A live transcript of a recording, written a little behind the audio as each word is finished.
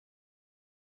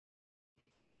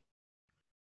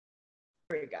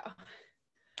we go.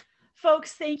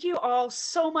 Folks, thank you all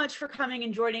so much for coming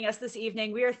and joining us this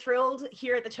evening. We are thrilled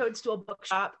here at the Toadstool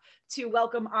Bookshop to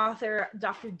welcome author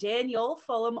Dr. Daniel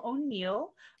Fulham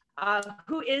O'Neill,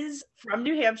 who is from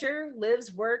New Hampshire,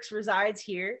 lives, works, resides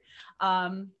here.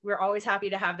 We're always happy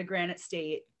to have the Granite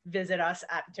State visit us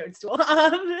at the Toadstool.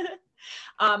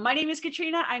 My name is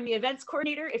Katrina. I'm the events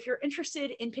coordinator. If you're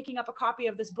interested in picking up a copy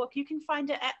of this book, you can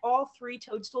find it at all 3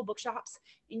 Toadstool bookshops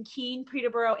in Keene,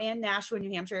 Peterborough, and Nashua,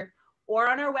 New Hampshire, or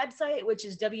on our website, which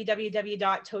is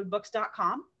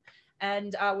www.toadbooks.com.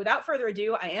 And without further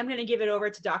ado, I am going to give it over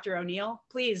to Dr. O'Neill.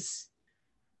 Please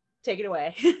take it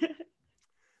away.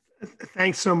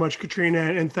 Thanks so much, Katrina,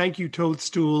 and thank you,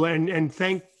 Toadstool, and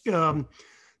thank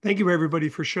you everybody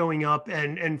for showing up.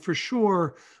 And for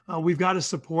sure, we've got to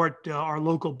support our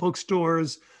local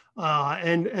bookstores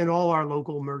and all our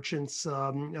local merchants.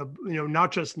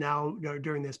 Not just now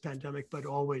during this pandemic, but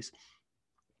always.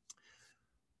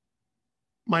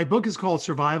 My book is called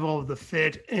Survival of the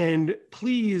Fit, and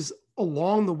please,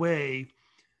 along the way,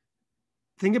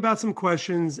 think about some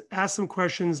questions, ask some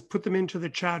questions, put them into the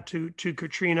chat to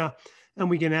Katrina, and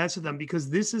we can answer them, because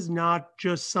this is not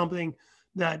just something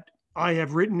that I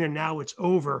have written and now it's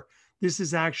over. This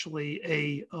is actually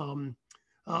a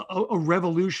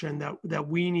revolution that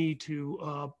we need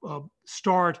to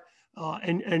start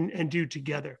and do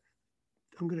together.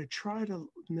 I'm going to try to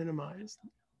minimize.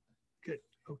 Good.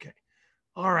 Okay.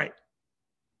 All right.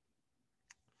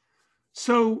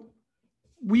 So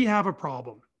we have a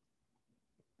problem.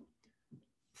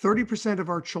 30% of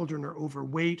our children are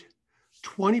overweight.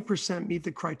 20% meet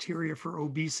the criteria for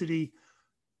obesity.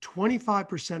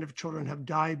 25% of children have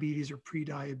diabetes or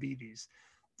prediabetes.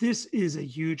 This is a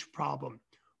huge problem.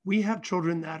 We have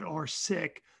children that are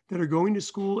sick, that are going to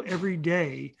school every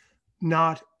day,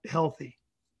 not healthy.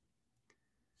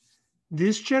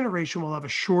 This generation will have a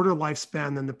shorter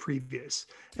lifespan than the previous.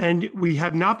 And we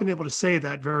have not been able to say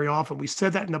that very often. We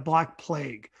said that in the Black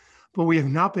Plague, but we have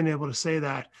not been able to say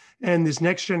that. And this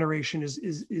next generation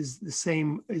is the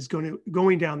same, is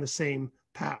going down the same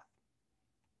path.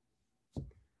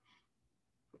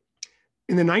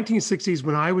 In the 1960s,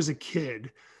 when I was a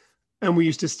kid, and we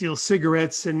used to steal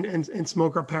cigarettes and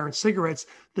smoke our parents' cigarettes,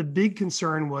 the big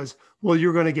concern was, well,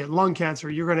 you're going to get lung cancer,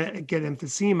 you're going to get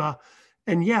emphysema.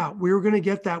 And yeah, we were going to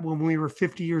get that when we were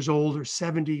 50 years old or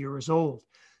 70 years old.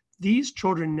 These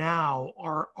children now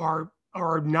are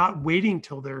not waiting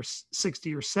till they're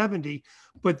 60 or 70,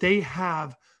 but they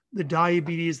have the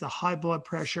diabetes, the high blood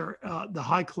pressure, the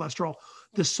high cholesterol,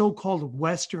 the so-called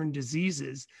Western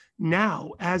diseases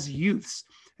now as youths.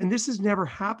 And this has never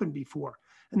happened before.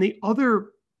 And the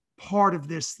other part of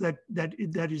this that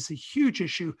is a huge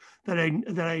issue that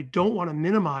I don't want to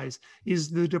minimize is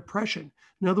the depression.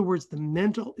 In other words, the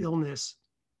mental illness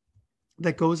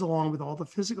that goes along with all the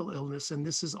physical illness, and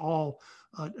this is all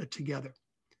together.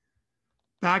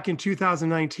 Back in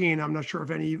 2019, I'm not sure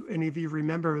if any of you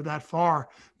remember that far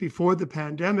before the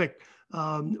pandemic,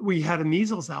 we had a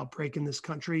measles outbreak in this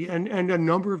country, and a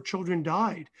number of children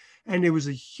died, and it was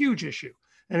a huge issue,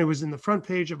 and it was in the front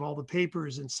page of all the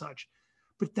papers and such.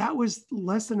 But that was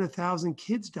less than 1,000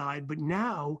 kids died. But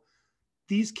now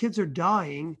these kids are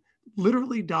dying,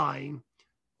 literally dying,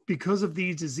 because of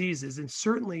these diseases. And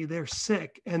certainly they're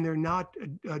sick and they're not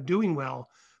doing well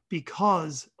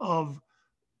because of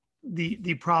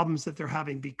the problems that they're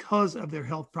having, because of their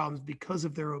health problems, because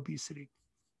of their obesity.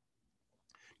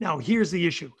 Now, here's the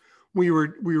issue. We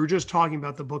were just talking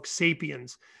about the book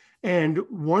Sapiens. And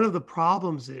one of the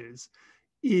problems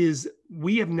is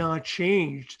we have not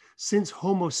changed since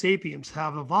Homo sapiens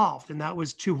have evolved, and that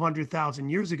was 200,000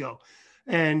 years ago.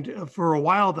 And for a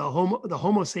while, the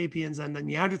Homo sapiens and the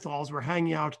Neanderthals were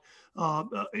hanging out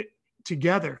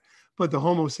together, but the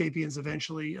Homo sapiens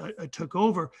eventually took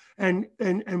over, and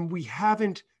we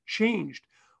haven't changed.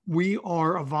 We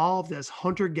are evolved as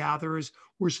hunter-gatherers.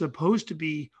 We're supposed to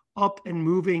be up and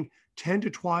moving 10 to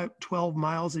 12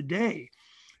 miles a day.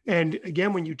 And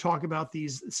again, when you talk about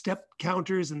these step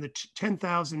counters and the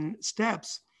 10,000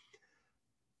 steps,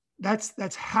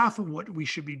 that's half of what we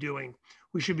should be doing.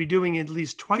 We should be doing at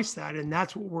least twice that, and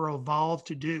that's what we're evolved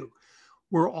to do.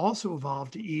 We're also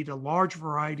evolved to eat a large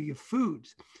variety of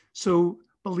foods. So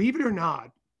believe it or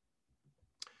not,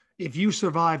 if you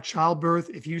survived childbirth,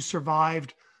 if you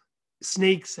survived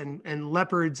snakes and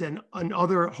leopards and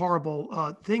other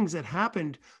horrible things that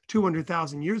happened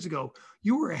 200,000 years ago,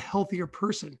 you were a healthier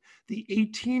person. The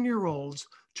 18-year-olds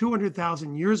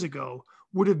 200,000 years ago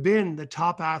would have been the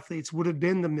top athletes, would have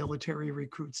been the military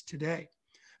recruits today.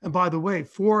 And by the way,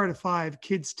 4 out of 5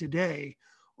 kids today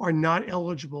are not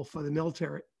eligible for the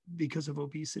military because of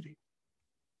obesity.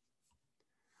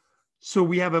 So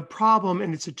we have a problem,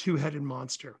 and it's a two-headed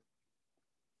monster: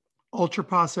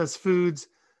 ultra-processed foods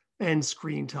and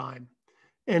screen time.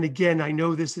 And again, I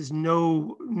know this is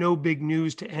no big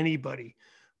news to anybody,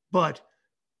 but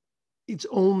it's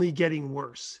only getting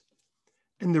worse.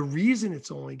 And the reason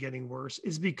it's only getting worse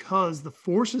is because the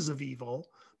forces of evil,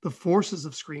 the forces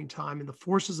of screen time, and the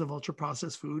forces of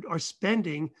ultra-processed food are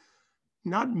spending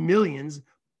not millions,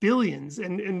 billions,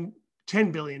 and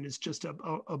 10 billion is just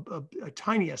a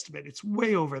tiny estimate. It's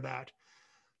way over that,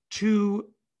 to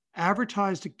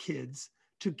advertise to kids,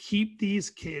 to keep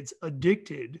these kids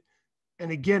addicted.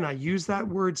 And again, I use that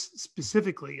word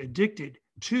specifically, addicted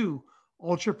to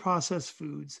ultra-processed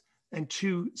foods and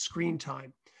to screen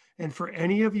time. And for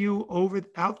any of you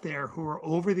out there who are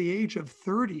over the age of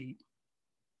 30,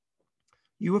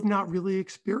 you have not really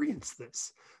experienced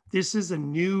this. This is a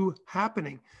new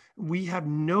happening. We have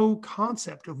no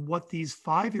concept of what these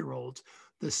 5-year-olds,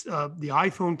 the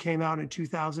iPhone came out in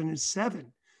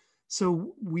 2007.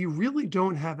 So we really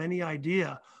don't have any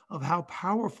idea of how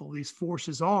powerful these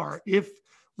forces are if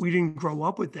we didn't grow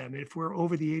up with them, if we're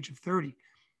over the age of 30.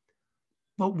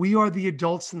 But we are the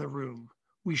adults in the room.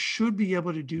 We should be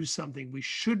able to do something. We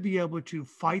should be able to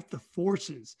fight the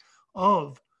forces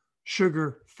of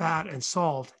sugar, fat, and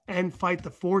salt, and fight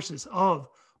the forces of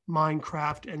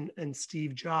Minecraft and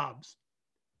Steve Jobs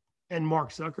and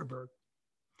Mark Zuckerberg.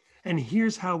 And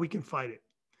here's how we can fight it.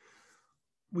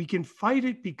 We can fight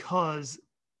it because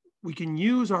we can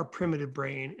use our primitive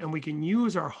brain, and we can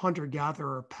use our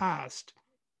hunter-gatherer past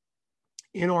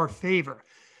in our favor.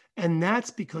 And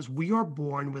that's because we are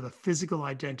born with a physical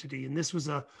identity. And this was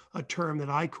a term that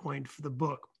I coined for the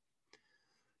book.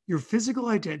 Your physical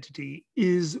identity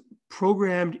is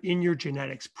programmed in your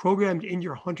genetics, programmed in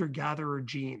your hunter-gatherer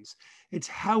genes. It's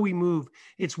how we move.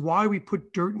 It's why we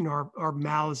put dirt in our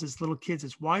mouths as little kids.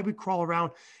 It's why we crawl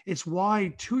around. It's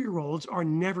why 2-year-olds are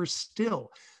never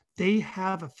still. They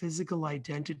have a physical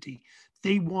identity.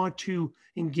 They want to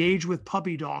engage with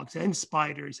puppy dogs and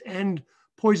spiders and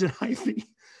poison ivy.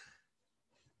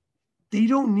 They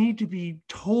don't need to be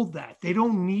told that. They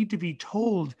don't need to be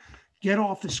told, get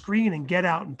off the screen and get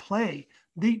out and play.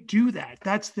 They do that.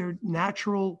 That's their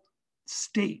natural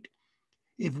state.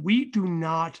 If we do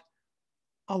not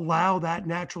allow that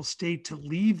natural state to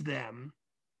leave them,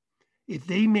 if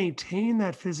they maintain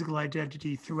that physical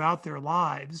identity throughout their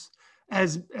lives,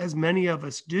 as many of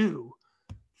us do,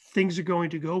 things are going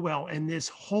to go well. And this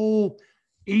whole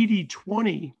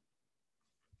 80-20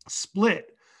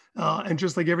 split, and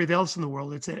just like everything else in the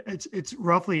world, it's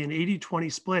roughly an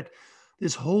 80-20 split.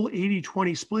 This whole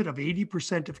 80-20 split of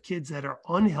 80% of kids that are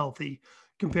unhealthy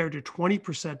compared to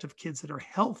 20% of kids that are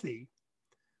healthy,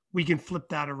 we can flip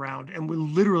that around, and we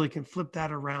literally can flip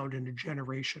that around in a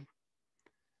generation.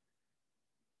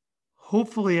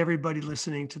 Hopefully everybody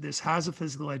listening to this has a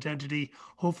physical identity.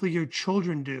 Hopefully your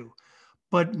children do,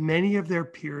 but many of their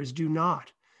peers do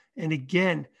not. And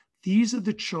again, these are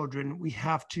the children we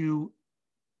have to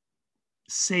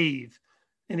save.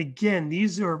 And again,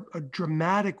 these are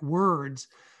dramatic words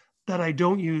that I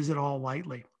don't use at all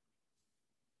lightly.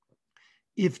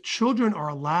 If children are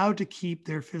allowed to keep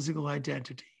their physical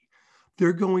identity,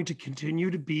 they're going to continue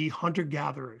to be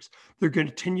hunter-gatherers. They're going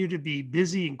to continue to be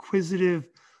busy, inquisitive,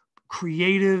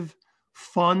 creative,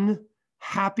 fun,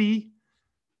 happy,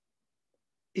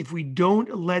 if we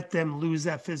don't let them lose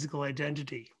that physical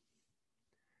identity.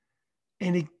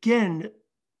 And again,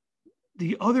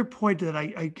 the other point that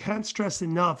I can't stress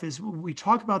enough is we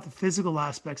talk about the physical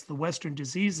aspects, the Western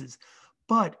diseases,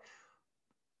 but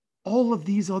all of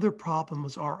these other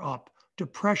problems are up: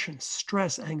 depression,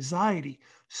 stress, anxiety,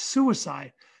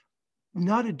 suicide.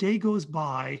 Not a day goes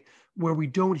by where we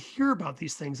don't hear about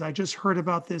these things. I just heard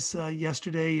about this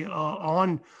yesterday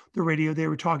on the radio. They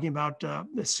were talking about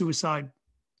suicide.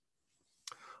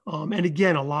 And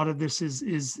again, a lot of this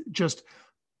is just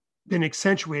been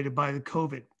accentuated by the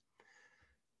COVID.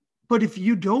 But if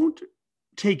you don't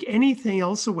take anything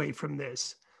else away from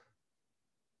this,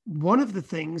 one of the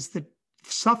things that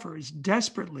suffers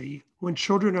desperately when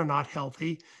children are not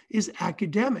healthy is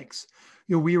academics.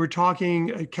 You know, we were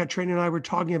talking, Katrina and I were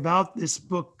talking about this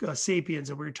book, Sapiens,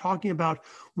 and we were talking about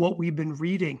what we've been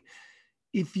reading.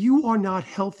 If you are not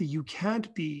healthy, you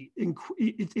can't be,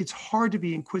 it's hard to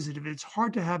be inquisitive. It's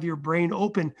hard to have your brain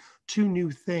open to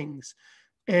new things.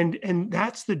 And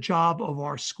that's the job of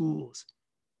our schools.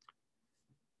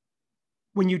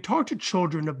 When you talk to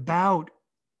children about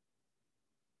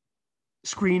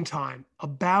screen time,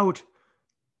 about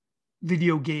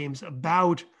video games,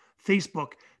 about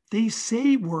Facebook, they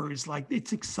say words like,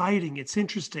 it's exciting, it's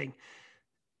interesting.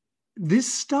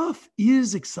 This stuff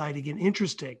is exciting and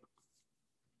interesting.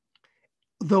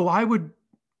 though I would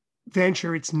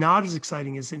venture it's not as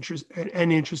exciting as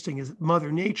interesting as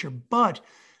Mother Nature, but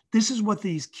this is what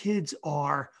these kids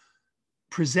are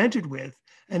presented with.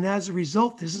 And as a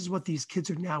result, this is what these kids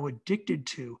are now addicted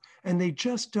to. And they're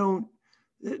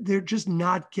just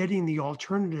not getting the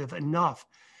alternative enough.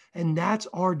 And that's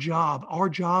our job. Our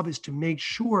job is to make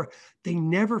sure they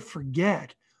never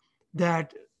forget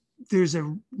that there's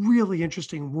a really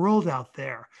interesting world out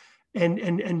there.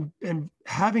 And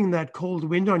having that cold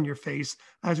wind on your face,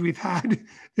 as we've had,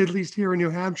 at least here in New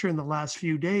Hampshire in the last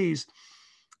few days,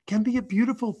 can be a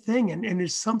beautiful thing. And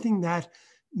is something that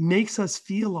makes us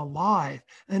feel alive,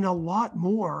 and a lot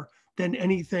more than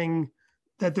anything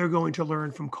that they're going to learn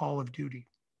from Call of Duty.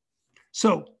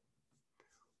 So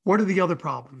what are the other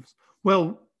problems?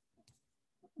 Well,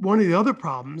 one of the other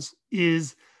problems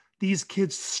is these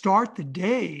kids start the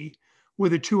day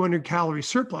with a 200 calorie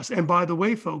surplus. And by the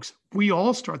way, folks, we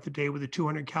all start the day with a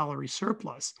 200 calorie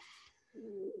surplus.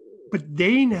 But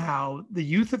the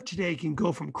youth of today can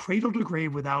go from cradle to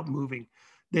grave without moving.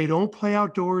 They don't play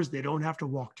outdoors. They don't have to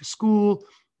walk to school.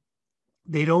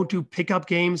 They don't do pickup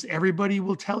games. Everybody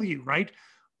will tell you, right?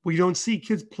 We don't see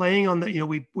kids playing on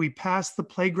we pass the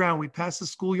playground, we pass the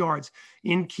schoolyards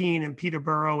in Keene and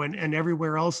Peterborough and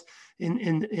everywhere else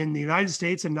in the United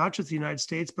States, and not just the United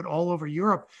States, but all over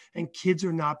Europe. And kids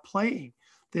are not playing.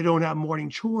 They don't have morning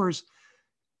chores.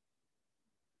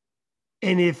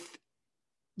 And if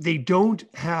they don't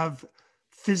have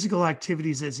physical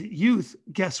activities as youth,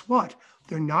 guess what?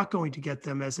 They're not going to get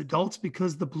them as adults,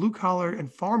 because the blue collar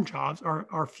and farm jobs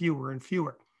are fewer and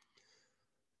fewer.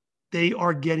 They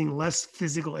are getting less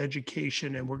physical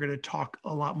education, and we're going to talk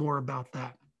a lot more about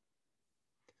that.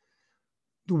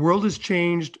 The world has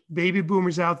changed. Baby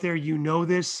boomers out there, you know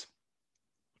this.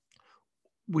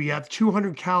 We have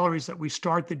 200 calories that we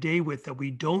start the day with that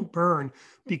we don't burn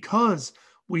because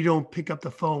we don't pick up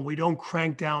the phone. We don't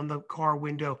crank down the car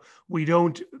window. We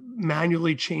don't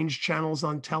manually change channels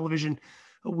on television.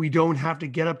 We don't have to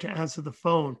get up to answer the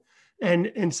phone.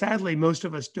 And sadly, most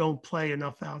of us don't play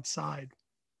enough outside.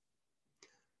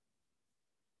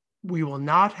 We will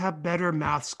not have better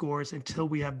math scores until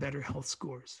we have better health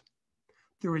scores.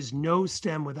 There is no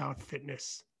STEM without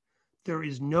fitness. There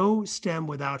is no STEM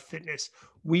without fitness.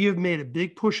 We have made a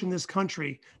big push in this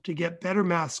country to get better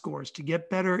math scores, to get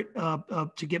better,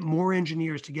 to get more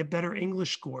engineers, to get better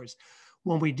English scores.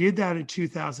 When we did that in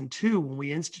 2002, when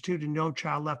we instituted No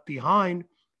Child Left Behind,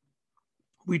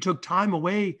 we took time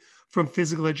away from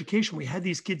physical education. We had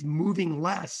these kids moving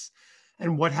less.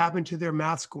 And what happened to their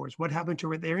math scores? What happened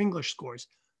to their English scores?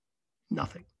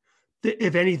 Nothing.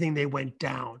 If anything, they went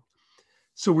down.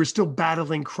 So we're still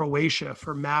battling Croatia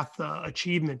for math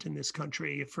achievement in this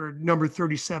country, for number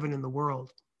 37 in the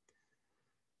world.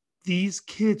 These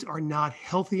kids are not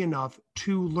healthy enough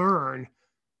to learn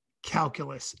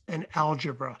calculus and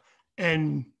algebra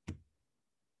and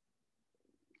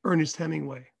Ernest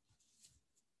Hemingway.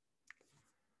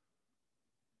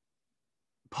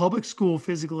 Public school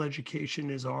physical education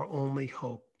is our only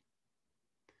hope.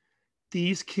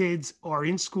 These kids are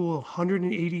in school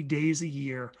 180 days a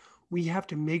year. We have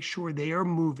to make sure they are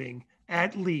moving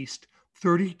at least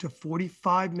 30 to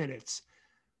 45 minutes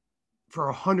for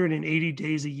 180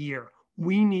 days a year.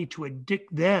 We need to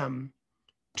addict them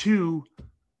to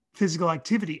physical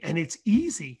activity. And it's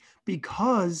easy,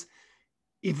 because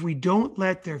if we don't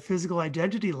let their physical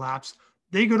identity lapse,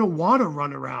 they're going to want to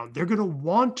run around. They're going to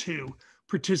want to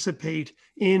participate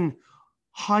in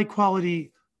high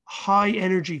quality, high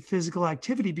energy physical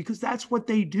activity, because that's what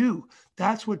they do.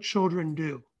 That's what children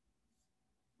do.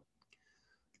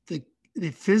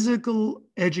 The physical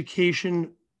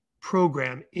education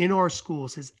program in our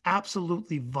schools is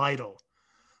absolutely vital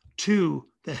to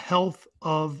the health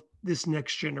of this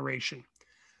next generation.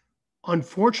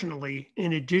 Unfortunately,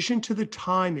 in addition to the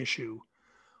time issue,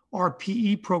 our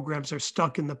PE programs are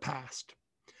stuck in the past.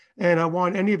 And I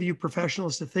want any of you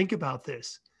professionals to think about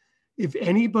this. If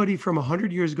anybody from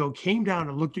 100 years ago came down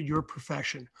and looked at your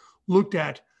profession, looked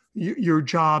at your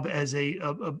job as a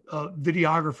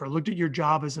videographer, looked at your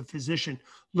job as a physician,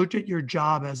 looked at your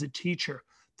job as a teacher,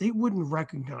 they wouldn't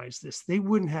recognize this. They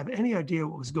wouldn't have any idea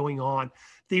what was going on.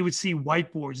 They would see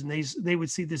whiteboards, and they would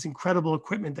see this incredible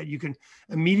equipment that you can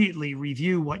immediately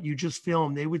review what you just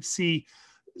filmed. They would see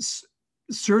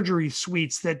surgery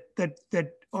suites that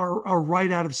are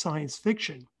right out of science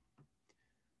fiction.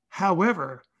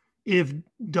 However, if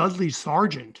Dudley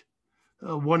Sargent,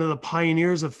 one of the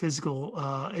pioneers of physical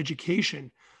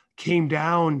education, came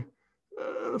down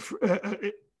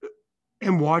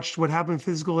and watched what happened in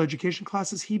physical education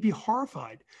classes, he'd be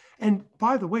horrified. And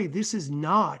by the way, this is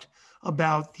not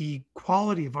about the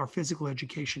quality of our physical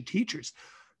education teachers,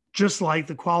 just like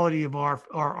the quality of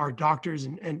our doctors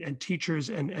and teachers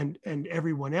and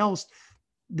everyone else.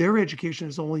 Their education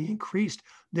has only increased.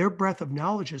 Their breadth of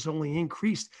knowledge has only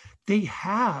increased. They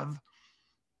have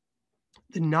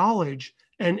the knowledge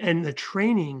and the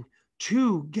training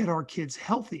to get our kids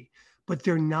healthy, but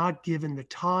they're not given the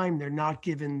time, they're not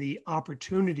given the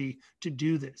opportunity to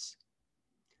do this.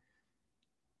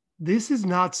 This is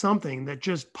not something that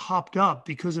just popped up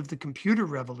because of the computer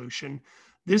revolution.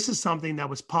 This is something that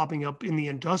was popping up in the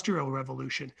Industrial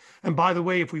Revolution. And by the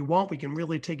way, if we want, we can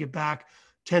really take it back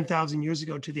 10,000 years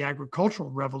ago to the Agricultural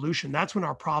Revolution. That's when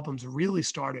our problems really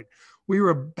started. We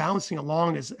were bouncing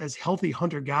along as healthy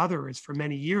hunter-gatherers for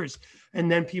many years.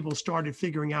 And then people started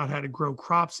figuring out how to grow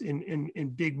crops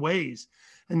in big ways.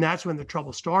 And that's when the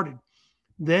trouble started.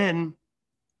 Then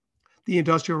the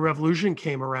Industrial Revolution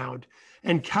came around,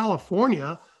 and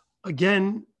California,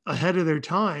 again, ahead of their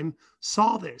time,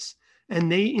 saw this.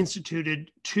 And they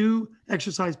instituted 2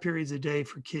 exercise periods a day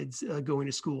for kids going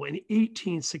to school in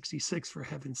 1866, for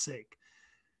heaven's sake.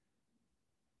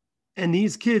 And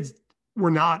these kids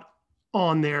were not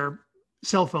on their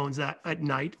cell phones at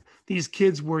night. These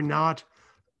kids were not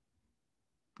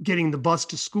getting the bus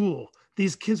to school.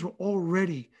 These kids were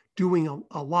already doing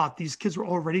a lot. These kids were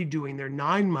already doing their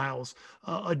 9 miles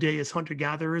a day as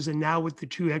hunter-gatherers. And now with the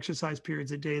 2 exercise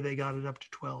periods a day, they got it up to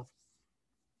 12.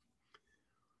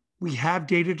 We have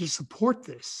data to support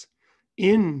this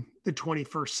in the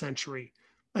 21st century.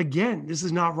 Again, this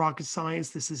is not rocket science.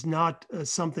 This is not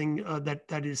something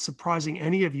that is surprising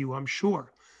any of you, I'm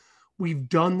sure. We've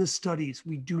done the studies.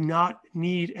 We do not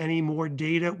need any more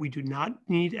data. We do not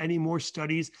need any more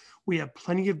studies. We have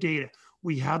plenty of data.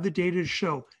 We have the data to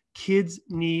show kids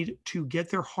need to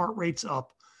get their heart rates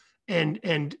up.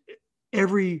 And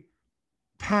every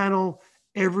panel,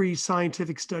 every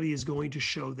scientific study is going to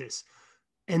show this.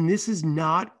 And this is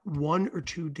not 1 or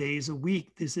 2 days a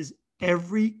week. This is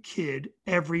every kid,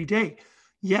 every day.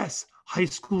 Yes, high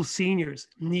school seniors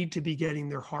need to be getting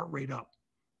their heart rate up.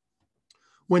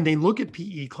 When they look at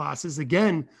PE classes,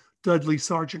 again, Dudley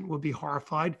Sargent will be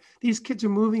horrified. These kids are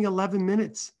moving 11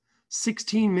 minutes,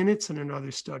 16 minutes in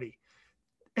another study.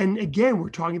 And again, we're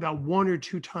talking about 1 or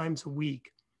 2 times a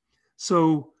week.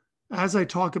 So as I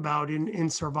talk about in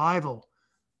survival,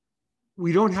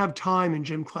 we don't have time in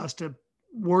gym class to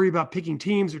worry about picking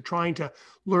teams or trying to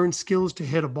learn skills to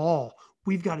hit a ball.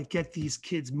 We've got to get these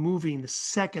kids moving the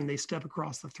second they step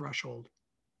across the threshold.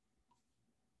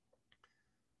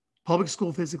 Public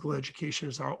school physical education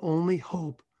is our only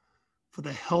hope for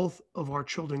the health of our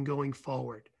children going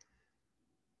forward.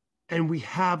 And we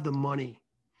have the money.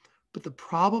 But the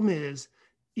problem is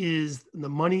the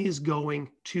money is going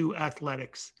to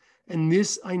athletics. And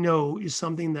this, I know, is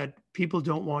something that people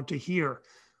don't want to hear.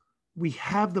 We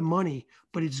have the money,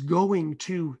 but it's going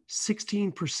to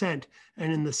 16%.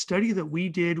 And in the study that we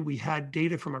did, we had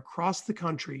data from across the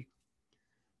country.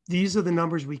 These are the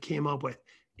numbers we came up with.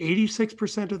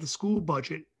 86% of the school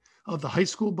budget, of the high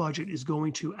school budget, is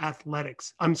going to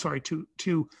athletics. I'm sorry,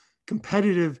 to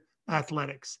competitive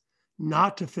athletics,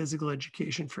 not to physical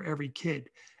education for every kid.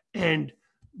 And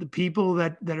the people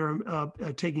that are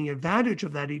taking advantage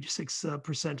of that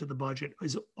 86% of the budget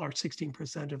are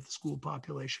 16% of the school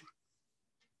population.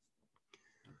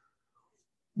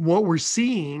 What we're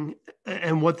seeing,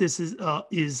 and what this is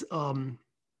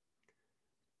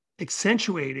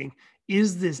accentuating,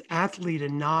 is this athlete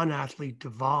and non-athlete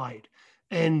divide.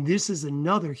 And this is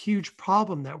another huge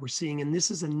problem that we're seeing. And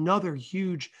this is another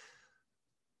huge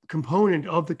component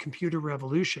of the computer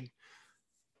revolution.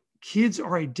 Kids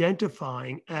are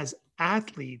identifying as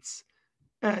athletes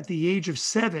at the age of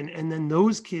 7, and then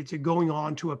those kids are going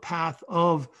on to a path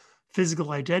of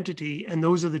physical identity, and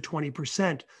those are the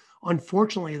 20%.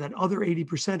 Unfortunately, that other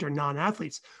 80% are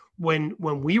non-athletes. When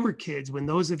we were kids, when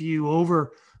those of you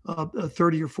over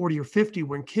 30 or 40 or 50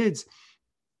 were kids,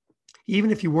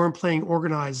 even if you weren't playing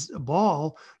organized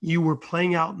ball, you were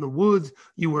playing out in the woods,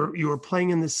 you were playing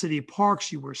in the city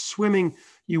parks, you were swimming,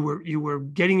 you were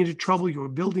getting into trouble, you were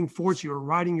building forts, you were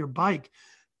riding your bike.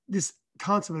 This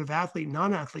concept of athlete,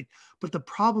 non-athlete. But the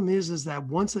problem is that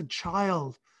once a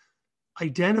child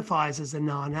identifies as a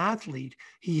non-athlete,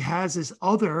 he has this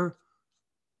other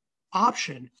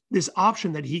option, this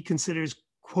option that he considers,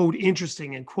 quote,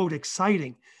 interesting and, quote,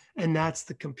 exciting. And that's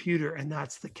the computer, and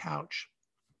that's the couch.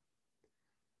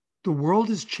 The world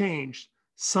has changed.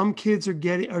 Some kids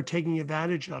are taking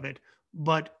advantage of it,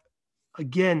 but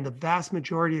again, the vast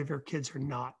majority of our kids are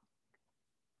not.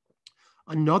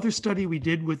 Another study we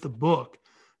did with the book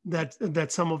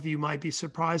that some of you might be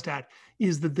surprised at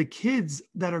is that the kids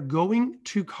that are going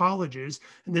to colleges,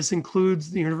 and this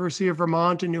includes the University of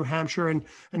Vermont and New Hampshire, and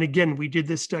again, we did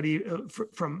this study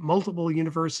from multiple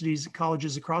universities and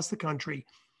colleges across the country.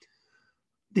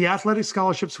 The athletic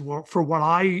scholarships for what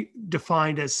I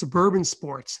defined as suburban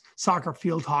sports, soccer,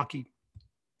 field hockey,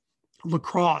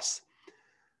 lacrosse,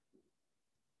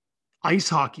 ice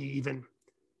hockey even,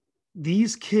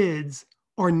 these kids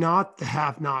are not the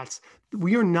have-nots.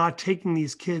 We are not taking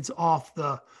these kids off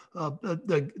the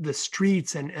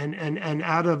streets and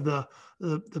out of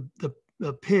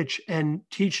the pitch and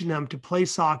teaching them to play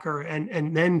soccer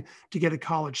and then to get a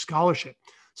college scholarship.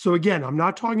 So again, I'm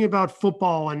not talking about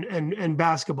football and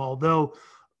basketball, though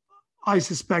I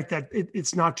suspect that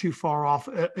it's not too far off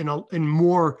in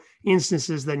more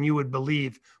instances than you would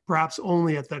believe, perhaps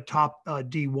only at the top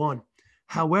D1.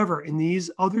 However, in these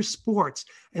other sports,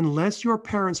 unless your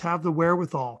parents have the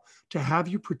wherewithal to have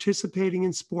you participating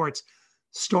in sports,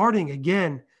 starting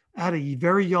again at a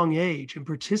very young age and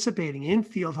participating in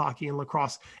field hockey and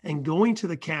lacrosse and going to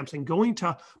the camps and going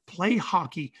to play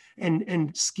hockey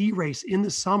and ski race in the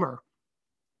summer,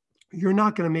 you're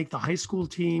not going to make the high school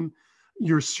team.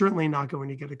 You're certainly not going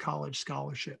to get a college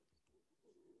scholarship.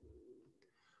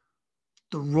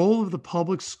 The role of the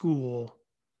public school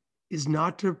is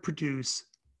not to produce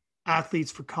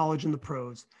athletes for college and the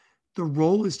pros. The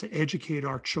role is to educate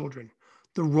our children.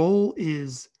 The role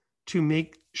is to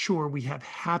make sure we have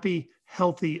happy,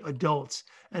 healthy adults.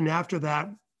 And after that,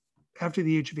 after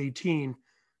the age of 18,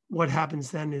 what happens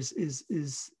then is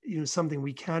something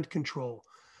we can't control.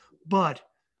 But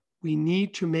we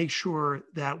need to make sure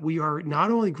that we are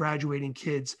not only graduating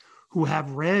kids who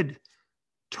have read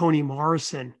Toni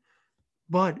Morrison,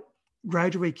 but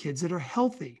graduate kids that are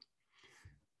healthy.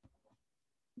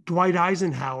 Dwight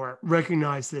Eisenhower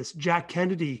recognized this. Jack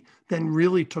Kennedy then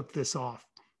really took this off.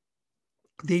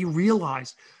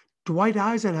 Dwight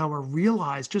Eisenhower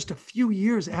realized just a few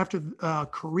years after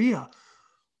Korea,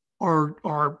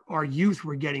 our youth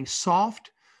were getting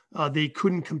soft. They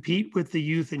couldn't compete with the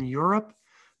youth in Europe.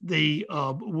 They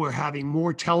were having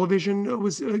more television that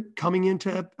was coming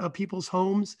into people's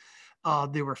homes.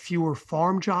 There were fewer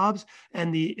farm jobs,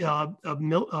 and the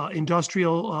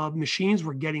industrial machines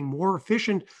were getting more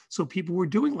efficient, so people were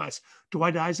doing less.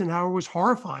 Dwight Eisenhower was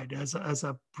horrified as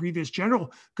a previous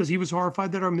general because he was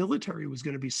horrified that our military was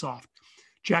going to be soft.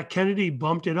 Jack Kennedy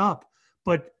bumped it up,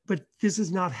 but this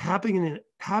is not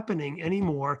happening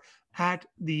anymore at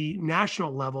the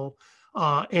national level,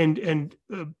 and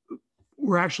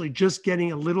we're actually just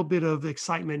getting a little bit of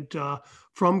excitement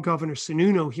from Governor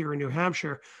Sununu here in New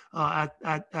Hampshire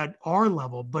at our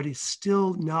level, but it's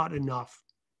still not enough.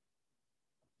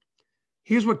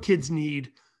 Here's what kids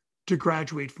need to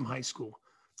graduate from high school.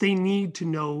 They need to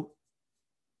know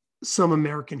some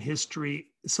American history,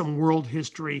 some world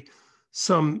history,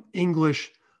 some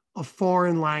English, a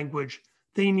foreign language.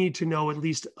 They need to know at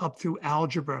least up through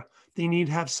algebra. They need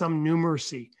to have some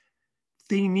numeracy.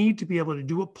 They need to be able to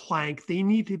do a plank. They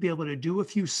need to be able to do a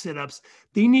few sit-ups.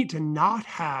 They need to not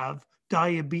have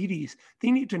diabetes.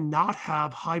 They need to not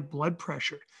have high blood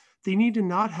pressure. They need to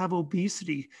not have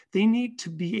obesity. They need to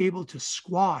be able to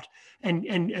squat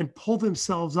and pull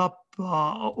themselves up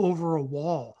over a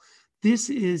wall. This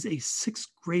is a 6th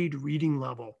grade reading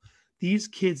level. These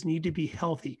kids need to be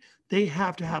healthy. They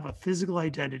have to have a physical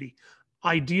identity.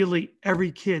 Ideally,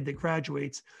 every kid that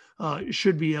graduates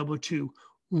should be able to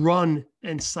run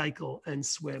and cycle and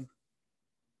swim.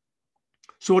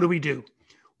 So what do?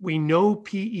 We know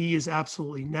PE is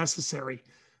absolutely necessary.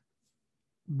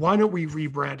 Why don't we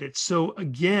rebrand it? So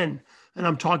again, and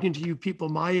I'm talking to you people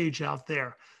my age out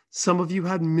there, some of you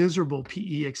had miserable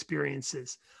PE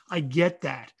experiences. I get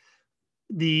that.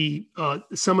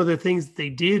 Some of the things that they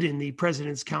did in the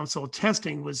President's Council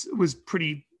testing was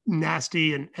pretty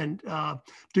nasty and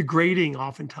degrading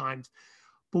oftentimes.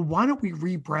 But why don't we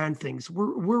rebrand things?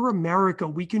 We're America.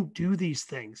 We can do these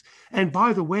things. And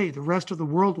by the way, the rest of the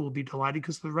world will be delighted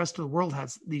because the rest of the world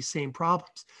has these same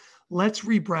problems. Let's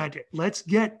rebrand it. Let's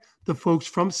get the folks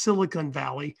from Silicon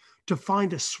Valley to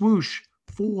find a swoosh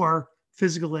for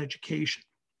physical education.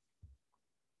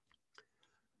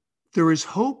 There is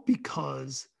hope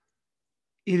because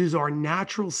it is our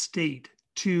natural state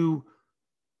to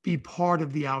be part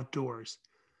of the outdoors.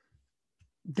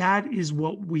 That is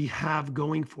what we have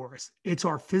going for us. It's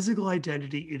our physical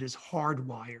identity. It is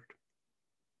hardwired.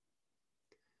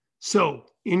 So,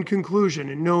 in conclusion,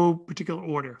 in no particular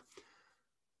order,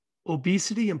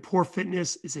 obesity and poor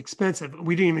fitness is expensive.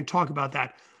 We didn't even talk about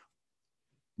that.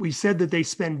 We said that they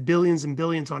spend billions and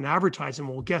billions on advertising.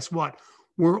 Well, guess what?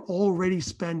 We're already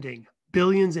spending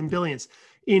billions and billions.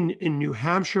 In New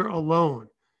Hampshire alone,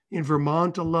 in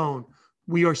Vermont alone,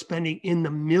 we are spending in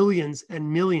the millions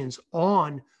and millions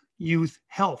on youth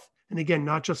health. And again,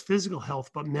 not just physical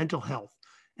health, but mental health.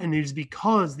 And it is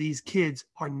because these kids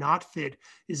are not fit,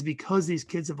 it is because these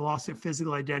kids have lost their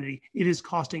physical identity. It is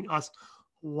costing us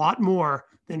a lot more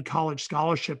than college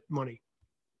scholarship money.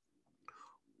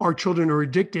 Our children are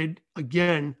addicted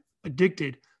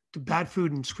to bad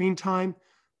food and screen time.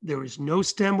 There is no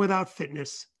STEM without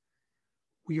fitness.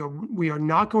 We are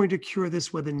not going to cure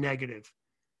this with a negative.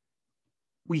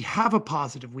 We have a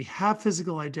positive. We have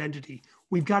physical identity.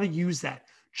 We've got to use that.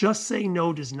 Just saying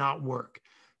no does not work,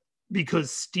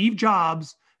 because Steve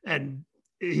Jobs and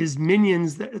his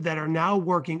minions that are now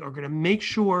working are going to make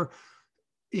sure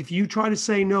if you try to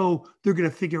say no, they're going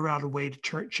to figure out a way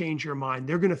to change your mind.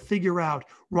 They're going to figure out,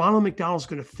 Ronald McDonald's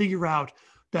going to figure out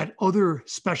that other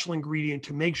special ingredient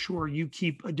to make sure you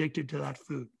keep addicted to that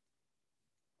food.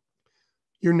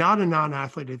 You're not a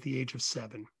non-athlete at the age of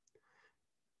 7.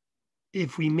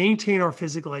 If we maintain our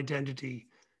physical identity,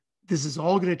 this is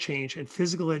all going to change, and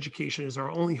physical education is our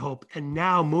only hope. And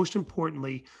now, most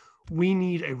importantly, we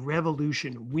need a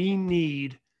revolution. We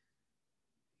need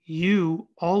you,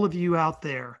 all of you out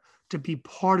there, to be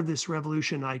part of this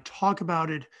revolution. I talk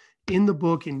about it in the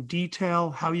book in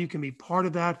detail, how you can be part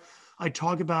of that. I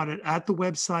talk about it at the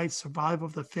website,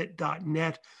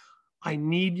 surviveofthefit.net. I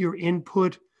need your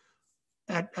input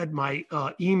at my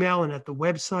email and at the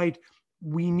website.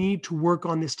 We need to work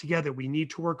on this together. We need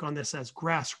to work on this as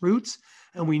grassroots,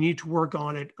 and we need to work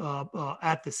on it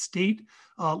at the state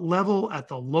level, at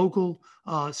the local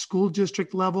school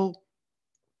district level.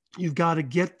 You've got to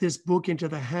get this book into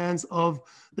the hands of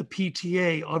the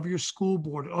PTA, of your school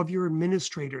board, of your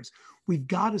administrators. We've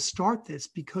got to start this,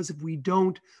 because if we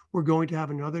don't, we're going to have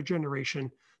another generation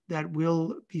that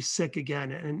will be sick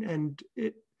again. And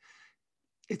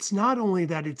it's not only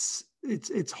that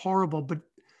it's horrible, but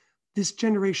this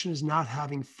generation is not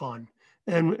having fun.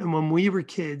 And when we were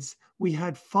kids, we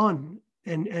had fun,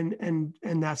 and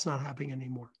that's not happening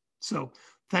anymore. So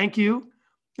thank you.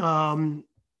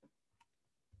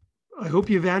 I hope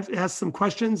you've asked some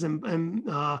questions, and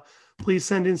please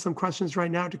send in some questions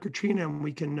right now to Katrina, and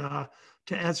we can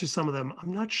to answer some of them.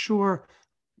 I'm not sure,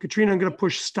 Katrina, I'm going to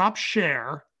push stop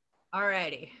share. All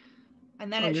righty.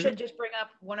 And then it should just bring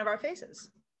up one of our faces.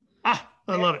 I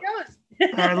love it.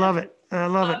 I love it. I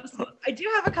love it. So I do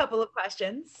have a couple of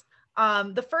questions.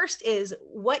 The first is,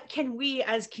 what can we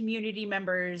as community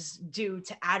members do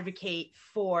to advocate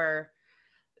for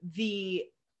the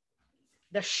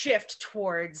shift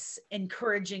towards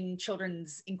encouraging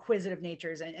children's inquisitive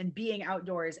natures and being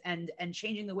outdoors and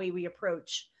changing the way we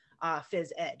approach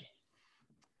phys ed?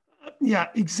 Yeah,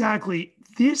 exactly.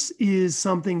 This is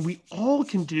something we all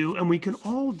can do, and we can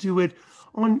all do it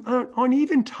on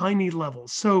even tiny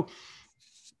levels. So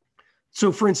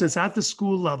for instance, at the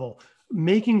school level,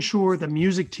 making sure the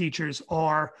music teachers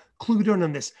are clued in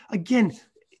on this. Again,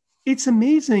 it's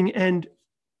amazing. And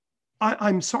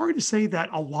I'm sorry to say that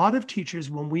a lot of teachers,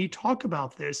 when we talk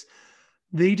about this,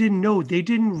 they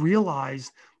didn't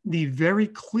realize the very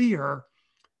clear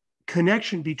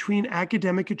connection between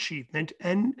academic achievement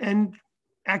and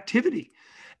activity.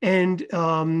 And,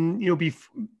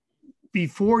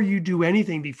 before you do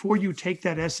anything, before you take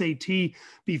that SAT,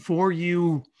 before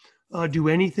you do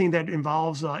anything that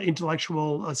involves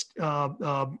intellectual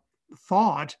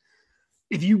thought,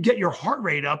 if you get your heart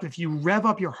rate up, if you rev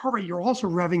up your heart rate, you're also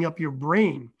revving up your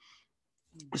brain.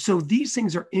 So these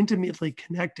things are intimately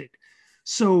connected.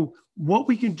 So what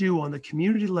we can do on the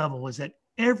community level is at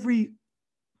every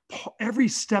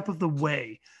step of the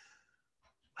way,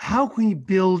 how can we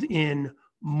build in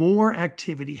more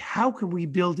activity? How can we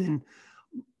build in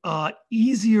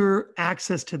easier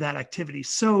access to that activity?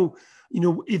 So,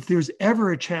 if there's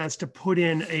ever a chance to put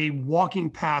in a walking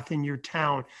path in your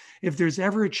town, if there's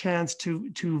ever a chance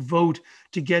to vote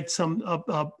to get some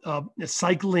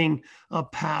cycling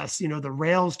paths, the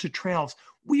rails to trails,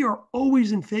 we are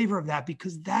always in favor of that,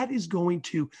 because that is going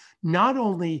to not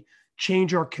only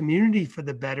change our community for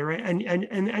the better, and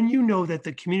that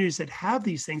the communities that have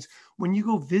these things, when you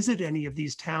go visit any of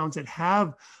these towns that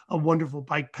have a wonderful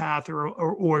bike path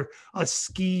or a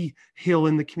ski hill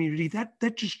in the community,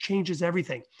 that just changes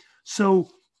everything. So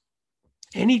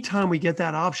anytime we get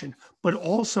that option, but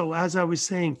also, as I was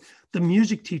saying, the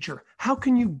music teacher, how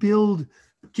can you build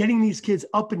getting these kids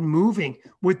up and moving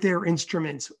with their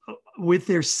instruments, with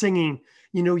their singing?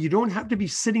 You don't have to be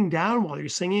sitting down while you're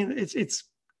singing. It's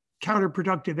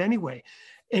counterproductive anyway.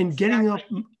 and getting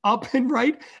up and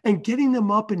right and getting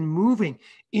them up and moving.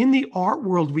 In the art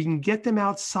world, we can get them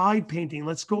outside painting.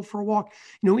 Let's go for a walk.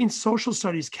 In social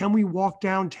studies, can we walk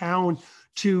downtown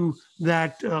to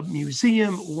that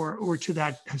museum or to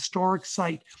that historic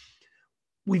site?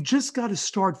 We've just got to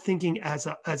start thinking as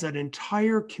an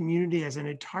entire community, as an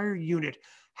entire unit.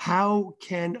 How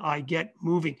can I get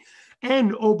moving?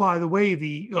 And oh, by the way,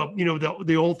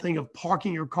 the old thing of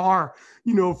parking your car,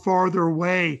 farther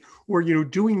away, or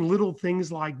doing little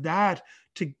things like that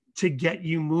to get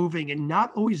you moving, and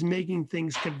not always making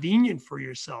things convenient for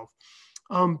yourself.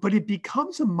 But it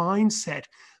becomes a mindset.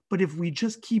 But if we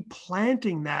just keep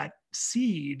planting that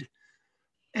seed,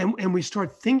 and we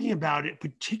start thinking about it,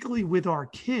 particularly with our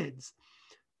kids,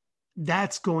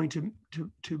 that's going to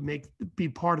be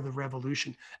part of the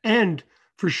revolution. And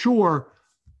for sure,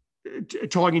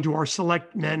 talking to our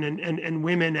select men and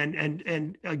women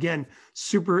and again,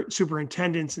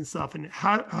 superintendents and stuff. And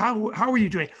how are you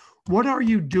doing? What are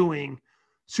you doing,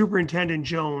 Superintendent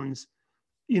Jones?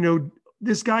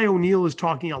 This guy O'Neill is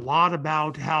talking a lot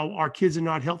about how our kids are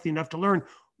not healthy enough to learn.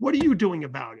 What are you doing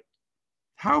about it?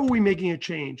 How are we making a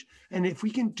change? And if we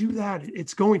can do that,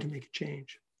 it's going to make a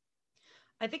change.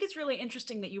 I think it's really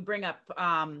interesting that you bring up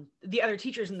the other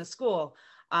teachers in the school.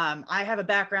 I have a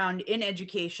background in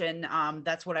education.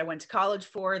 That's what I went to college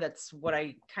for. That's what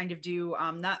I kind of do,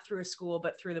 not through a school,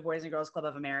 but through the Boys and Girls Club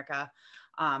of America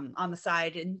on the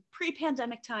side in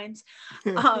pre-pandemic times.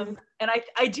 And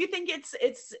I do think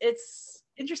it's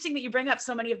interesting that you bring up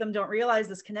so many of them don't realize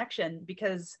this connection,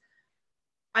 because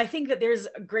I think that there's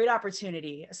a great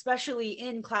opportunity, especially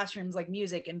in classrooms like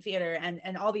music and theater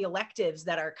and all the electives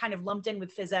that are kind of lumped in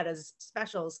with phys ed as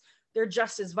specials. They're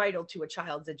just as vital to a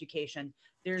child's education.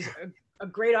 There's a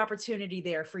great opportunity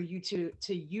there for you to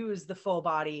use the full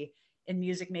body in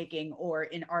music making or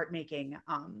in art making.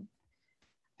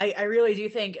 I really do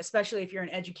think, especially if you're an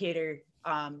educator,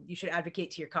 you should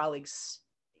advocate to your colleagues,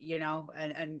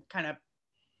 and kind of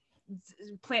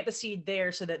plant the seed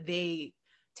there so that they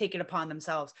take it upon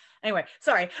themselves. Anyway,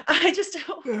 sorry. I just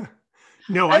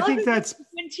no, I think that's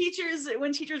when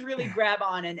teachers really grab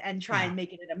on and try and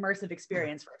make it an immersive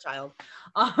experience for a child.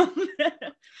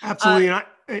 Absolutely.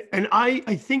 And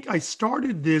I think I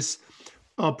started this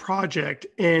project,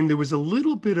 and there was a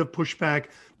little bit of pushback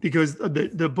because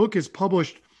the book is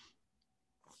published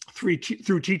through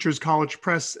Teachers College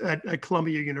Press at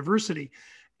Columbia University.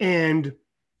 And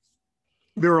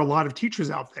there are a lot of teachers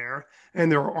out there,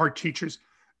 and there are art teachers,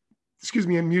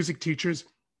 and music teachers.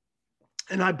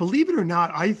 And I believe it or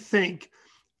not, I think,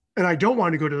 and I don't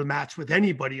want to go to the match with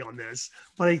anybody on this,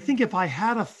 but I think if I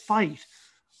had a fight,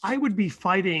 I would be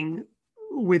fighting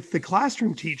with the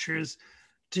classroom teachers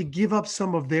to give up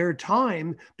some of their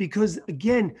time. Because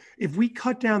again, if we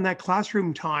cut down that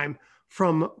classroom time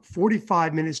from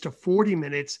 45 minutes to 40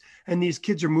 minutes, and these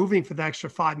kids are moving for the extra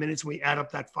 5 minutes, we add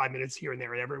up that 5 minutes here and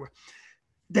there and everywhere,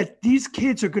 that these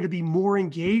kids are going to be more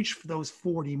engaged for those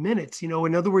 40 minutes.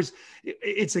 In other words,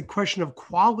 it's a question of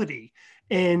quality.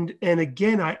 And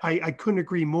again, I couldn't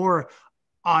agree more.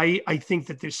 I think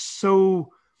that there's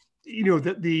so,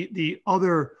 the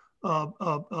other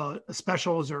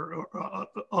specials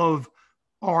of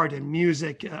art and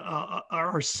music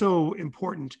are so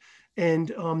important.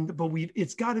 And but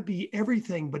it's got to be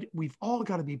everything, but we've all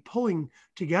got to be pulling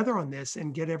together on this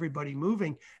and get everybody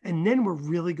moving, and then we're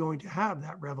really going to have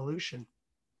that revolution.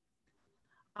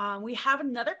 We have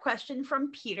another question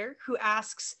from Peter, who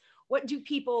asks, what do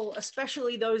people,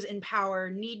 especially those in power,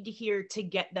 need to hear to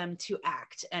get them to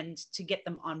act and to get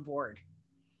them on board?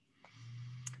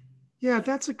 Yeah,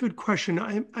 that's a good question.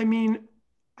 I mean,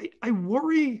 I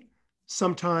worry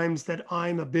sometimes that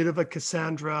I'm a bit of a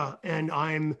Cassandra and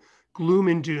I'm gloom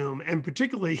and doom. And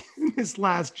particularly in this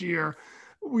last year,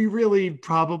 we really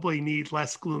probably need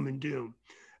less gloom and doom.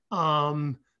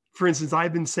 For instance,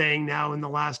 I've been saying now in the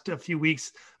last few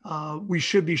weeks, we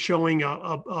should be showing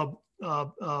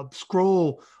a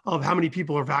scroll of how many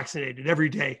people are vaccinated every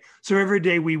day. So every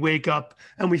day we wake up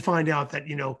and we find out that,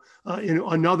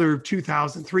 another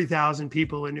 2,000, 3,000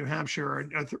 people in New Hampshire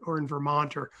or in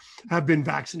Vermont have been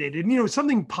vaccinated.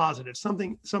 Something positive,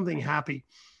 something happy.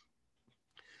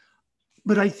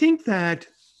 But I think that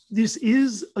this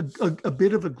is a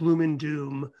bit of a gloom and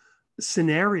doom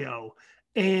scenario.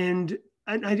 And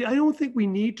I don't think we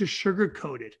need to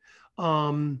sugarcoat it.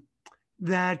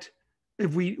 That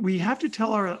if we have to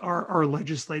tell our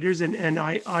legislators, and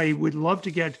I would love to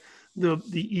get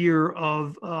the ear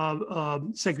of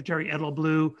Secretary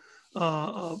Edelblue,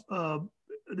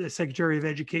 the Secretary of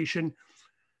Education,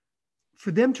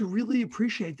 for them to really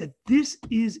appreciate that this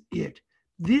is it.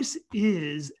 This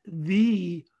is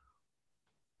the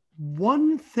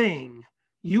one thing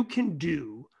you can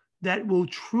do that will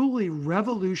truly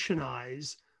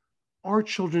revolutionize our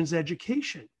children's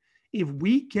education. If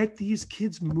we get these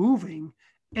kids moving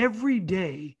every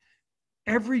day,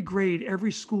 every grade,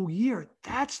 every school year,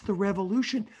 that's the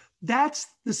revolution. That's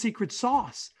the secret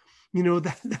sauce. You know,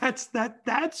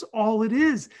 that's all it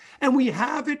is. And we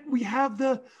have it. We have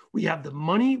the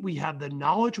money, we have the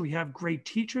knowledge, we have great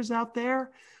teachers out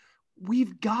there.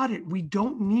 We've got it. We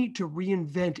don't need to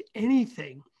reinvent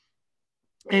anything.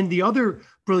 And the other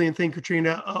brilliant thing,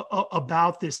 Katrina,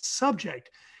 about this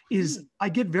subject is I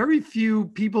get very few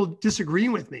people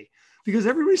disagreeing with me, because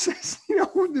everybody says, you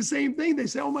know, the same thing. They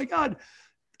say, oh my God,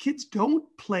 kids don't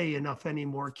play enough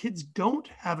anymore. Kids don't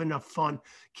have enough fun.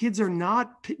 Kids are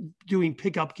not doing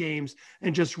pickup games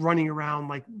and just running around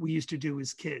like we used to do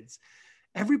as kids.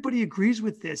 Everybody agrees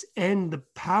with this. And the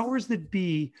powers that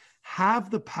be have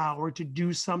the power to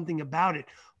do something about it.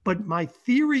 But my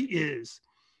theory is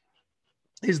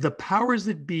the powers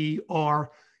that be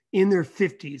are in their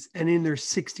 50s and in their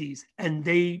 60s, and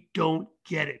they don't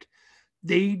get it.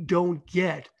 They don't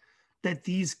get that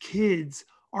these kids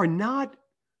are not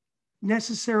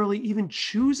necessarily even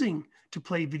choosing to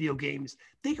play video games.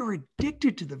 They are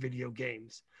addicted to the video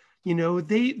games. You know,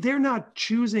 they're not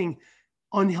choosing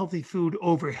unhealthy food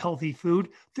over healthy food.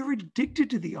 They're addicted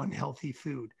to the unhealthy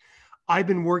food. I've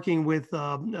been working with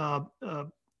a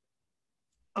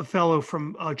fellow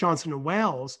from Johnson &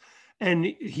 Wales, and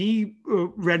he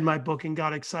read my book and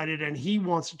got excited, and he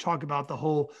wants to talk about the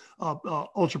whole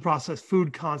ultra-processed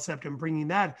food concept and bringing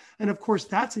that. And of course,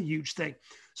 that's a huge thing.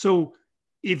 So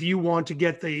if you want to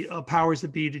get the powers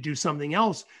that be to do something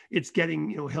else, it's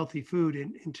getting, you know, healthy food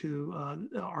into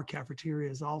our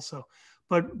cafeterias also.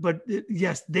 But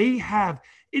yes, they have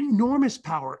enormous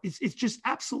power. It's just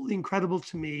absolutely incredible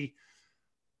to me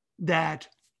that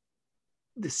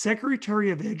the Secretary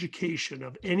of Education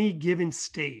of any given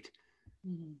state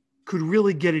could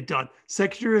really get it done.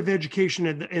 Secretary of Education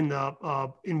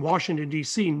in Washington,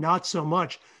 D.C., not so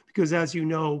much, because as you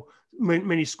know,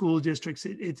 many school districts,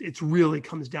 it really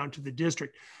comes down to the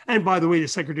district. And by the way, the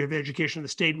Secretary of Education of the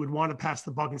state would want to pass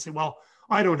the buck and say, well,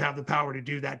 I don't have the power to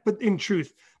do that. But in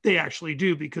truth, they actually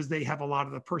do, because they have a lot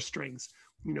of the purse strings,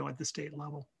 you know, at the state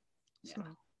level. So.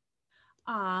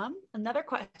 Yeah. Another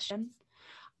question.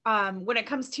 When it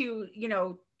comes to, you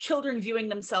know, children viewing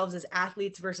themselves as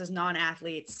athletes versus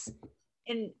non-athletes,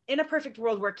 in a perfect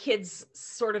world where kids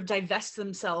sort of divest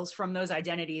themselves from those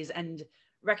identities and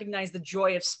recognize the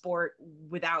joy of sport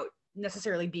without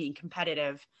necessarily being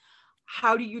competitive,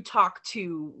 how do you talk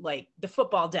to like the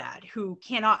football dad who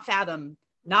cannot fathom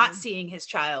not seeing his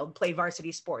child play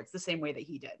varsity sports the same way that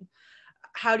he did?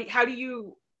 How do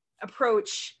you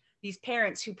approach these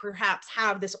parents who perhaps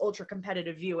have this ultra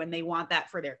competitive view and they want that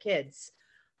for their kids?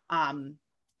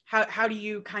 How do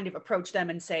you kind of approach them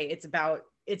and say it's about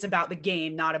the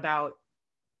game, not about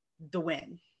the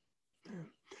win?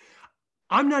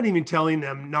 I'm not even telling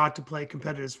them not to play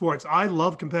competitive sports. I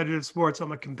love competitive sports.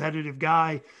 I'm a competitive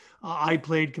guy. I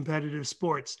played competitive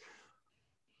sports.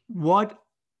 What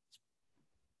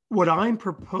I'm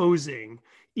proposing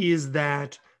is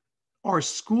that our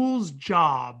school's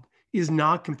job is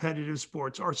not competitive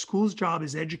sports. Our school's job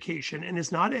is education, and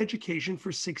it's not education for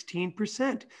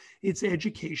 16%. It's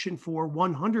education for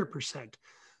 100%.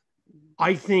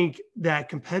 I think that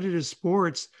competitive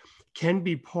sports can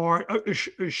be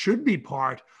should be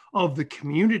part of the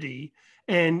community.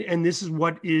 And this is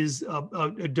what is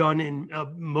done in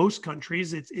most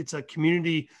countries. It's a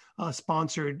community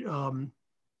sponsored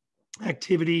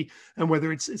activity, and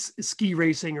whether it's ski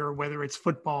racing or whether it's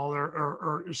football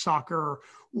or soccer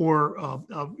or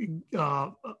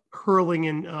hurling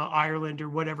in Ireland or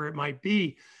whatever it might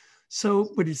be.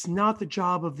 So, but it's not the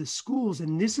job of the schools.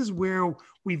 And this is where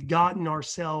we've gotten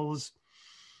ourselves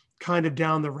kind of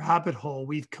down the rabbit hole.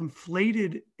 We've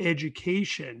conflated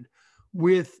education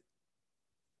with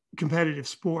competitive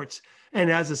sports.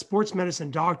 And as a sports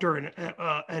medicine doctor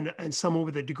and someone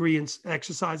with a degree in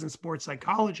exercise and sports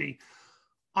psychology,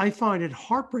 I find it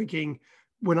heartbreaking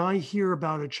when I hear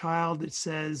about a child that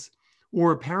says,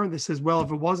 or a parent that says, well,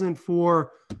 if it wasn't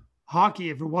for hockey,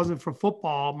 if it wasn't for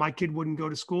football, my kid wouldn't go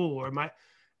to school,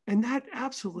 and that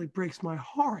absolutely breaks my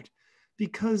heart,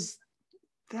 because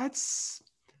that's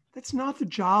not the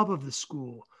job of the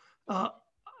school.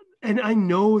 And I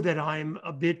know that I'm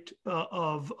a bit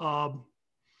of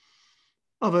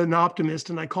an optimist,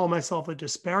 and I call myself a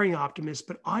despairing optimist,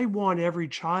 but I want every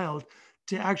child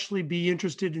to actually be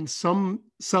interested in some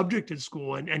subject at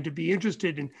school, and to be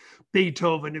interested in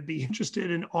Beethoven, to be interested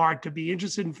in art, to be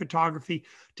interested in photography,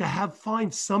 to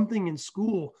find something in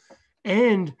school,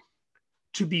 and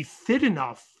to be fit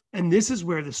enough And this is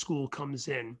where the school comes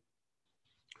in.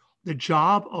 The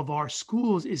job of our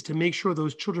schools is to make sure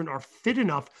those children are fit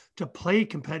enough to play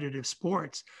competitive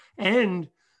sports and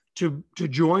to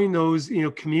join those,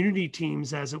 community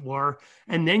teams, as it were,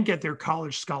 and then get their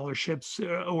college scholarships,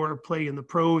 or play in the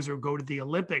pros or go to the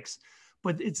Olympics.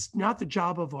 But it's not the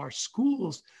job of our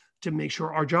schools to make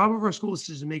sure. Our job of our schools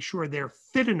is to make sure they're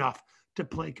fit enough to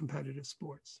play competitive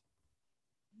sports.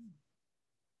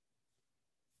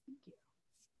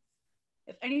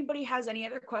 If anybody has any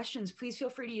other questions, please feel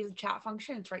free to use the chat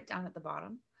function. It's right down at the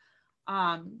bottom.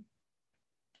 I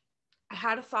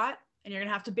had a thought, and you're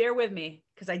gonna have to bear with me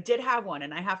because I did have one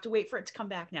and I have to wait for it to come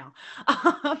back now.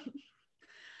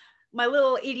 My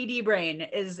little ADD brain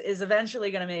is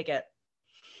eventually gonna make it.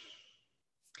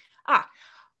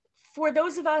 For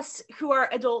those of us who are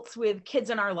adults with kids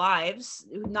in our lives,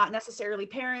 not necessarily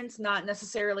parents, not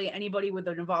necessarily anybody with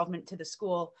an involvement to the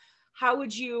school, how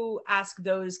would you ask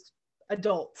those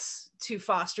adults to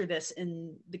foster this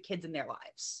in the kids in their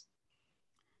lives?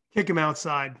 Kick them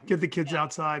outside, get the kids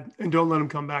outside, and don't let them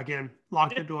come back in.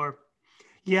 Lock the door.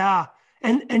 Yeah.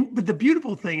 But the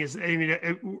beautiful thing is, I mean,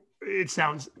 it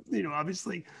sounds,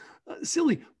 obviously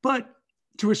silly, but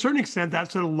to a certain extent,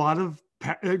 that's what a lot of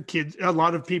kids, a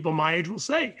lot of people my age will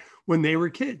say when they were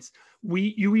kids.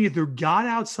 You either got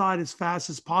outside as fast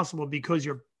as possible because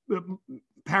your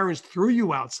parents threw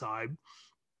you outside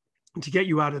to get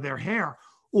you out of their hair,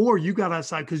 or you got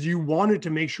outside because you wanted to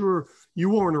make sure you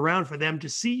weren't around for them to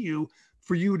see you,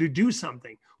 for you to do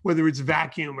something, whether it's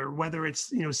vacuum or whether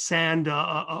it's, sand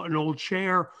an old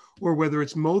chair, or whether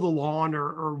it's mow the lawn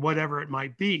or whatever it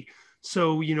might be.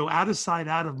 So, out of sight,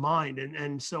 out of mind.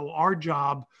 And so our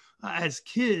job as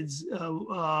kids,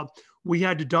 we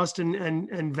had to dust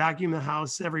and vacuum the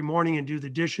house every morning and do the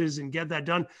dishes and get that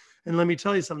done. And let me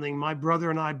tell you something, my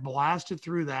brother and I blasted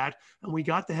through that, and we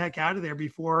got the heck out of there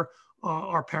before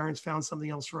our parents found something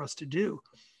else for us to do.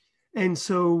 And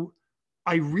so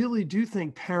I really do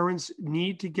think parents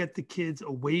need to get the kids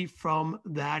away from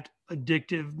that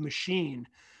addictive machine,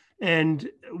 and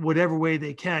whatever way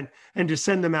they can. And to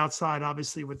send them outside,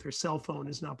 obviously, with their cell phone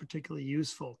is not particularly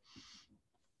useful.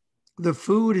 The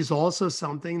food is also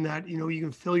something that, you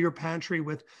can fill your pantry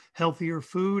with healthier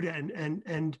food,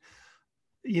 and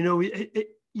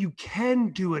you can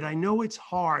do it. I know it's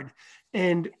hard.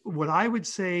 And what I would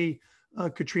say,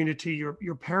 Katrina, to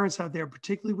your parents out there,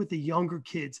 particularly with the younger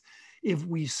kids, if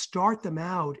we start them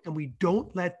out and we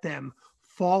don't let them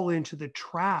fall into the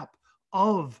trap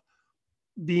of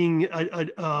being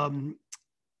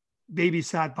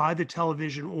babysat by the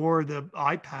television or the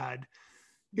iPad,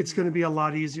 it's going to be a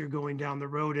lot easier going down the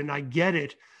road. And I get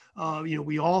it.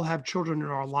 We all have children in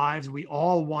our lives. We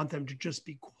all want them to just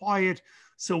be quiet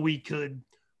so we could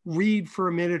read for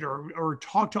a minute, or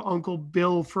talk to Uncle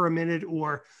Bill for a minute,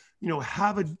 or,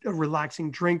 have a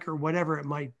relaxing drink or whatever it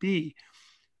might be.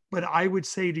 But I would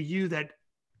say to you that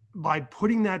by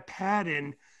putting that pad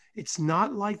in, it's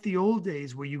not like the old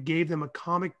days where you gave them a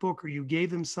comic book or you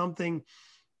gave them something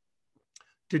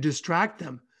to distract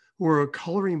them, or a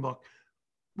coloring book.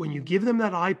 When you give them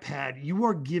that iPad, you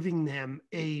are giving them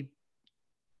a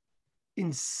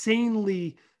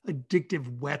insanely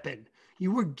addictive weapon.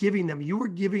 You were giving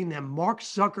them Mark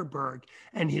Zuckerberg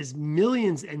and his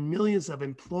millions and millions of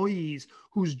employees,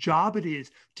 whose job it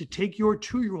is to take your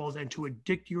 2-year-old and to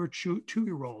addict your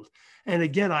 2-year-old. And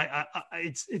again,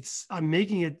 I'm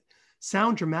making it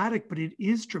sound dramatic, but it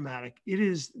is dramatic. It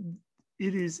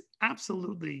is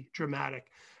absolutely dramatic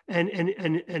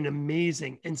and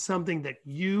amazing, and something that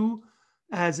you,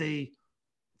 as a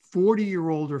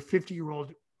 40-year-old or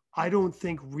 50-year-old, I don't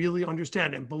think really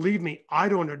understand. And believe me, I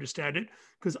don't understand it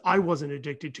because I wasn't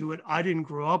addicted to it. I didn't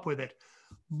grow up with it.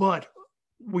 But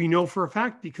we know for a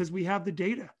fact, because we have the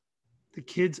data, the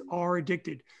kids are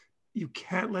addicted. You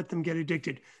can't let them get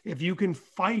addicted. If you can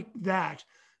fight that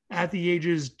at the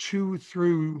ages 2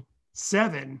 through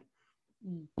 7,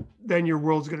 then your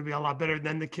world's going to be a lot better.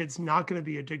 Then the kid's not going to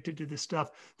be addicted to this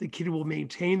stuff. The kid will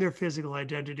maintain their physical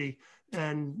identity,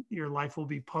 and your life will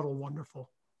be puddle wonderful.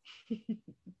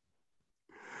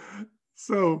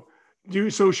 So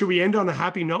should we end on a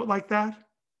happy note like that?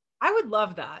 I would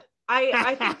love that.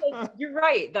 I think that you're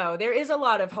right, though. There is a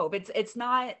lot of hope. It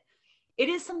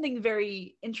is something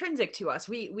very intrinsic to us.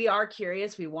 We are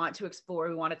curious. We want to explore.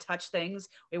 We want to touch things.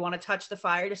 We want to touch the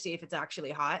fire to see if it's actually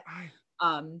hot.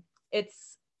 And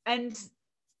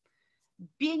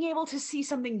being able to see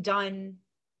something done,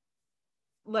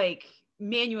 like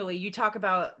manually. You talk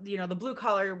about, the blue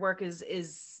collar work is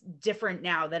different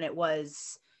now than it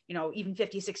was, even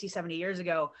 50, 60, 70 years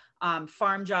ago,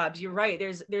 farm jobs, you're right.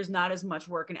 There's not as much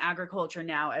work in agriculture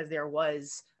now as there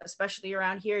was, especially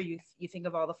around here. You think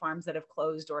of all the farms that have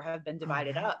closed or have been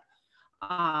divided up.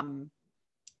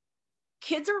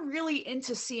 Kids are really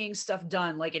into seeing stuff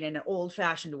done like in an old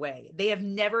fashioned way. They have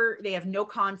no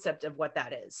concept of what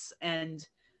that is. And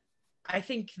I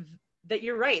think that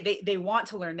you're right. They want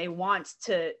to learn. They want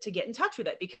to get in touch with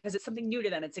it because it's something new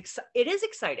to them. It is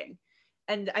exciting.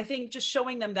 And I think just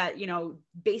showing them that,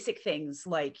 basic things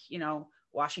like,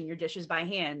 washing your dishes by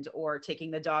hand or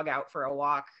taking the dog out for a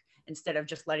walk instead of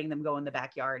just letting them go in the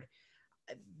backyard.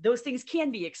 Those things can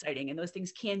be exciting and those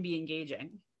things can be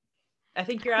engaging. I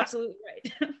think you're absolutely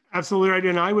right. Absolutely right.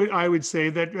 And I would say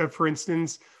that, for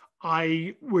instance,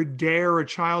 I would dare a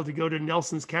child to go to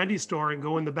Nelson's candy store and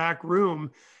go in the back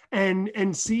room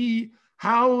and see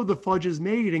how the fudge is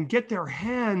made and get their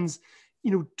hands,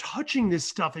 touching this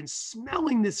stuff and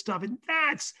smelling this stuff. And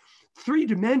that's 3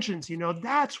 dimensions,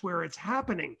 that's where it's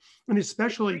happening. And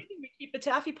especially we keep the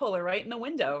taffy puller right in the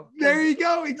window. There you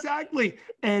go. Exactly.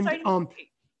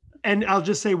 And I'll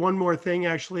just say one more thing,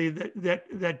 actually,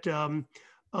 that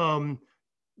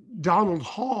Donald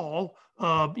Hall,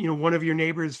 one of your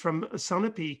neighbors from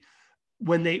Sunapee,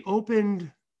 when they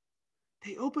opened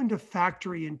a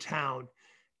factory in town,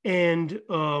 and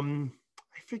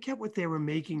I forget what they were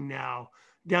making now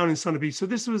down in Sunapee. So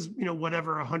this was,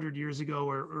 whatever, 100 years ago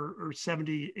or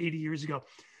 70, 80 years ago.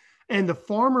 And the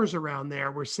farmers around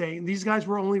there were saying these guys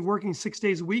were only working 6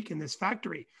 days a week in this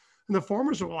factory. And the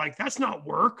farmers were like, that's not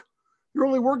work. You're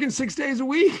only working 6 days a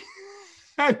week.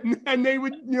 and they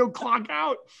would, clock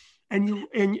out. And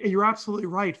you're absolutely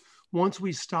right. Once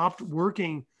we stopped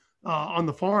working on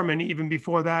the farm, and even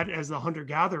before that, as the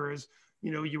hunter-gatherers,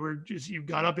 you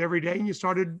got up every day and you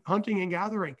started hunting and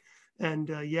gathering. And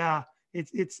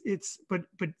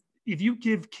but if you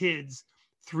give kids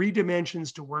 3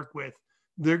 dimensions to work with,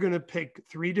 they're going to pick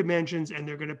 3 dimensions, and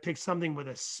they're going to pick something with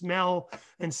a smell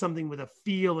and something with a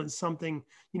feel and something,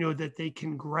 that they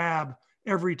can grab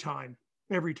every time.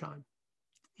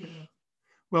 Yeah.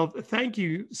 Well, thank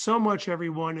you so much,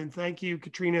 everyone. And thank you,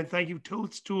 Katrina, and thank you,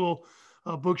 Toadstool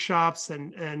Bookshops.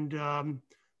 And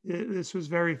this was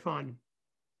very fun.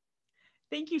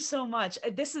 Thank you so much.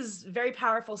 This is very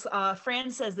powerful.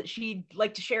 Fran says that she'd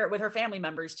like to share it with her family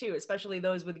members too, especially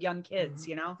those with young kids,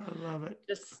 I love it.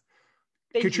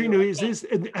 Katrina,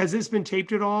 has this been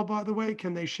taped at all, by the way?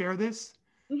 Can they share this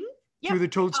yep. through the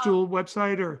Toadstool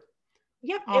website or?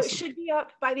 Yep. Awesome. It should be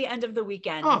up by the end of the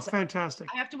weekend. Oh, fantastic.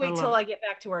 I have to wait till I get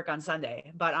back to work on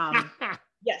Sunday, but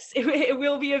yes, it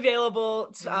will be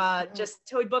available. Just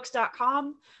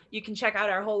toadbooks.com. You can check out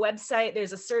our whole website.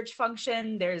 There's a search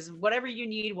function. There's whatever you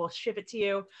need. We'll ship it to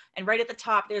you. And right at the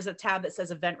top, there's a tab that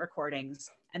says event recordings.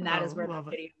 And that is where the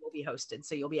video will be hosted.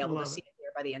 So you'll be able to see it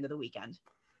there by the end of the weekend.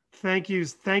 Thank you.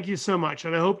 Thank you so much.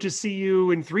 And I hope to see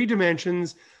you in 3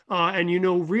 dimensions.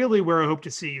 And really where I hope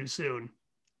to see you soon.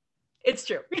 It's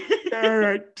true. All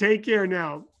right. Take care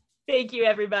now. Thank you,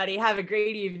 everybody. Have a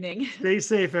great evening. Stay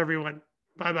safe, everyone.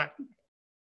 Bye-bye.